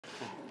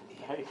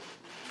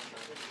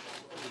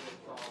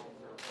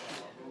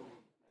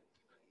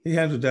He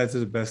handled that to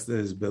the best of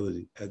his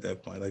ability at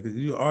that point. Like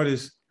you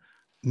artists,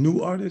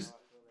 new artists,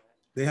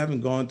 they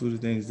haven't gone through the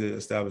things that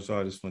established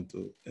artists went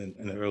through in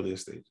the earlier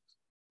stages.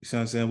 You see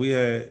what I'm saying? We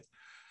had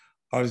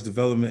artist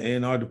development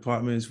in our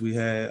departments. We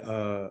had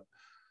uh,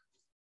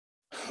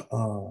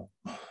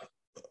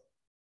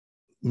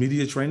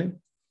 media training.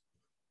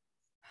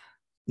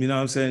 You know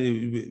what I'm saying?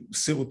 You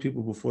sit with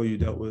people before you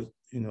dealt with,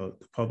 the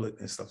public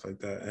and stuff like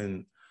that.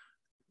 And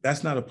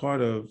that's not a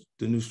part of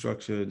the new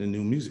structure, the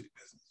new music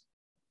business.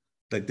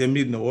 Like they're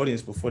meeting the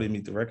audience before they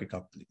meet the record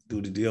company,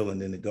 do the deal, and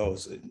then it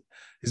goes.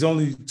 It's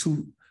only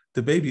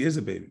the baby is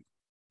a baby.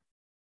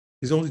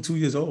 He's only 2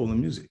 years old in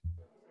music.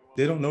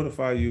 They don't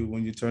notify you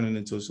when you're turning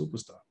into a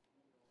superstar.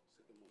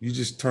 You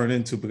just turn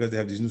into, because they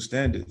have these new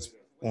standards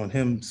on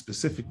him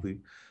specifically,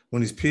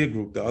 when his peer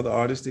group, the other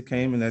artists that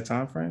came in that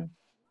time frame,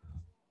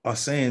 are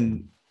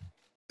saying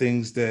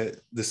things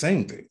that the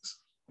same things.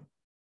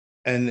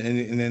 And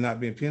they're not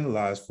being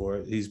penalized for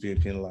it. He's being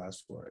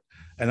penalized for it.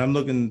 And I'm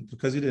looking,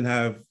 because he didn't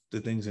have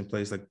the things in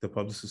place, like the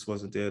publicist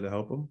wasn't there to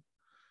help him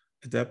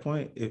at that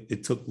point,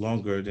 it took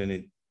longer than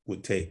it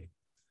would take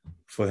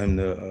for him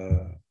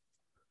to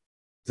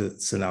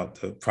send out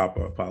the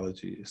proper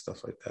apology and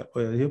stuff like that.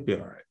 But he'll be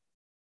all right.